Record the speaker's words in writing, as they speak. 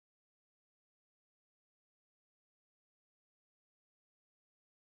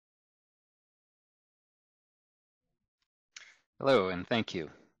Hello, and thank you.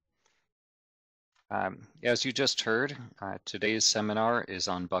 As you just heard, today's seminar is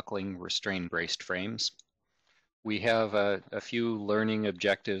on buckling restrained braced frames. We have a few learning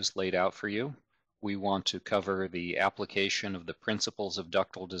objectives laid out for you. We want to cover the application of the principles of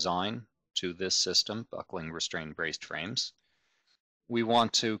ductile design to this system, buckling restrained braced frames. We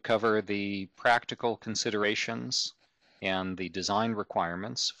want to cover the practical considerations and the design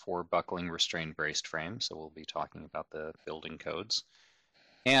requirements for buckling restrained braced frames. So we'll be talking about the building codes.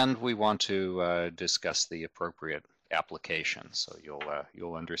 And we want to discuss the appropriate application, so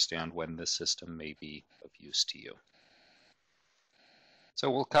you'll understand when this system may be of use to you. So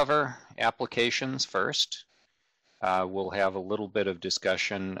we'll cover applications first. We'll have a little bit of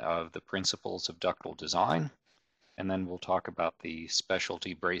discussion of the principles of ductile design, and then we'll talk about the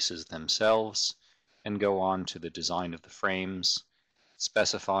specialty braces themselves and go on to the design of the frames,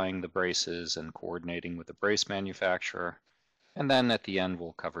 specifying the braces and coordinating with the brace manufacturer. And then at the end,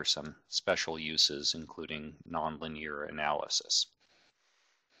 we'll cover some special uses, including nonlinear analysis.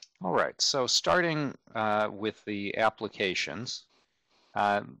 All right, so starting with the applications,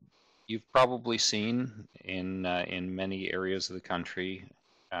 you've probably seen in many areas of the country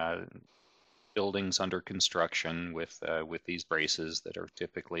buildings under construction with these braces that are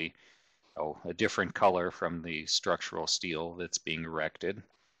typically a different color from the structural steel that's being erected.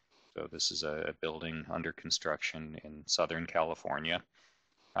 So this is a building under construction in Southern California.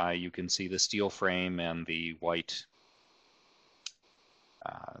 You can see the steel frame and the white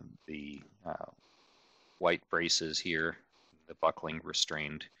braces here, the buckling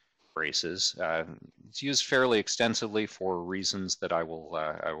restrained braces. It's used fairly extensively for reasons that I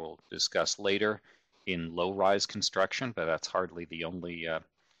will discuss later in low-rise construction, but that's hardly the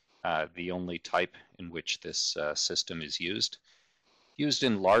only type in which this system is used. Used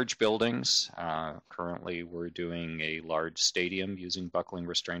in large buildings. Currently, we're doing a large stadium using buckling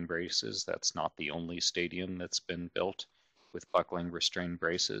restrained braces. That's not the only stadium that's been built with buckling restrained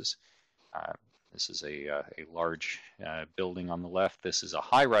braces. This is a large building on the left. This is a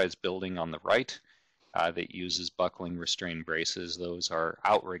high-rise building on the right that uses buckling restrained braces. Those are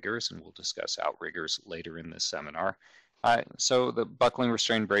outriggers, and we'll discuss outriggers later in this seminar. So the buckling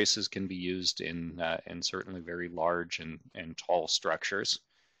restrained braces can be used in certainly very large and tall structures.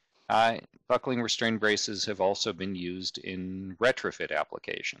 Buckling restrained braces have also been used in retrofit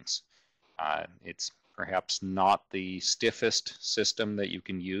applications. It's perhaps not the stiffest system that you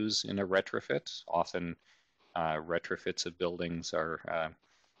can use in a retrofit. Often retrofits of buildings are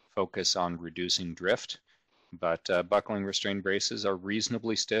focus on reducing drift. But buckling restrained braces are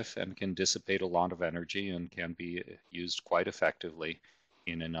reasonably stiff and can dissipate a lot of energy and can be used quite effectively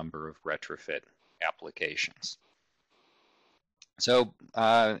in a number of retrofit applications. So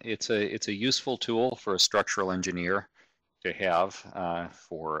it's a useful tool for a structural engineer to have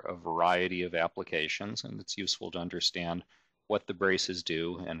for a variety of applications, and it's useful to understand what the braces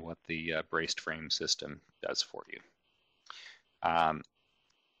do and what the braced frame system does for you.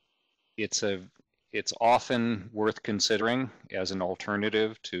 It's often worth considering as an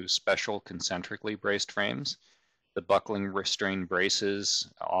alternative to special concentrically braced frames. The buckling restrained braces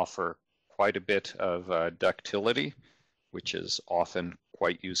offer quite a bit of ductility, which is often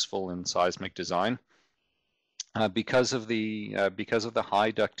quite useful in seismic design. Because of the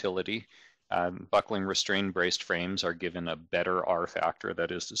high ductility, buckling restrained braced frames are given a better R factor,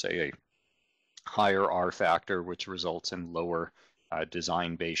 that is to say a higher R factor, which results in lower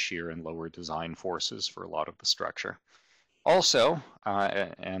design base shear and lower design forces for a lot of the structure. Also,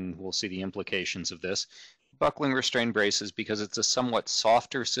 and we'll see the implications of this, buckling restrained braces, because it's a somewhat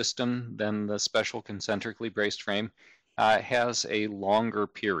softer system than the special concentrically braced frame, has a longer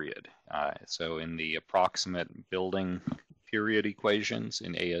period. So in the approximate building period equations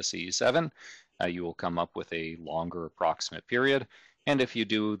in ASE 7, you will come up with a longer approximate period. And if you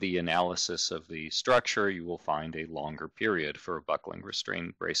do the analysis of the structure, you will find a longer period for a buckling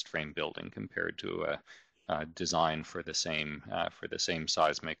restrained braced frame building compared to a design for the same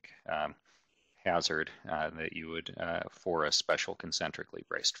seismic hazard that you would for a special concentrically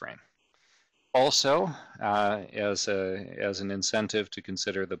braced frame. Also, as an incentive to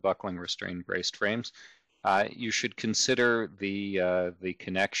consider the buckling restrained braced frames, you should consider the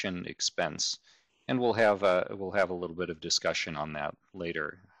connection expense. And we'll have a little bit of discussion on that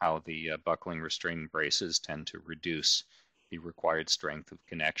later, how the buckling restrained braces tend to reduce the required strength of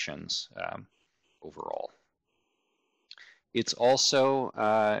connections overall. It's also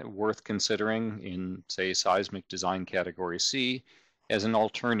worth considering in, say, seismic design category C as an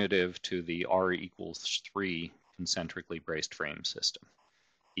alternative to the R equals 3 concentrically braced frame system.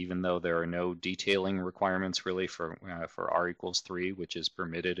 even though there are no detailing requirements really for R=3, which is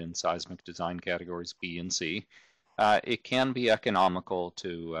permitted in seismic design categories B and C. It can be economical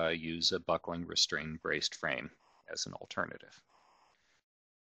to use a buckling restrained braced frame as an alternative.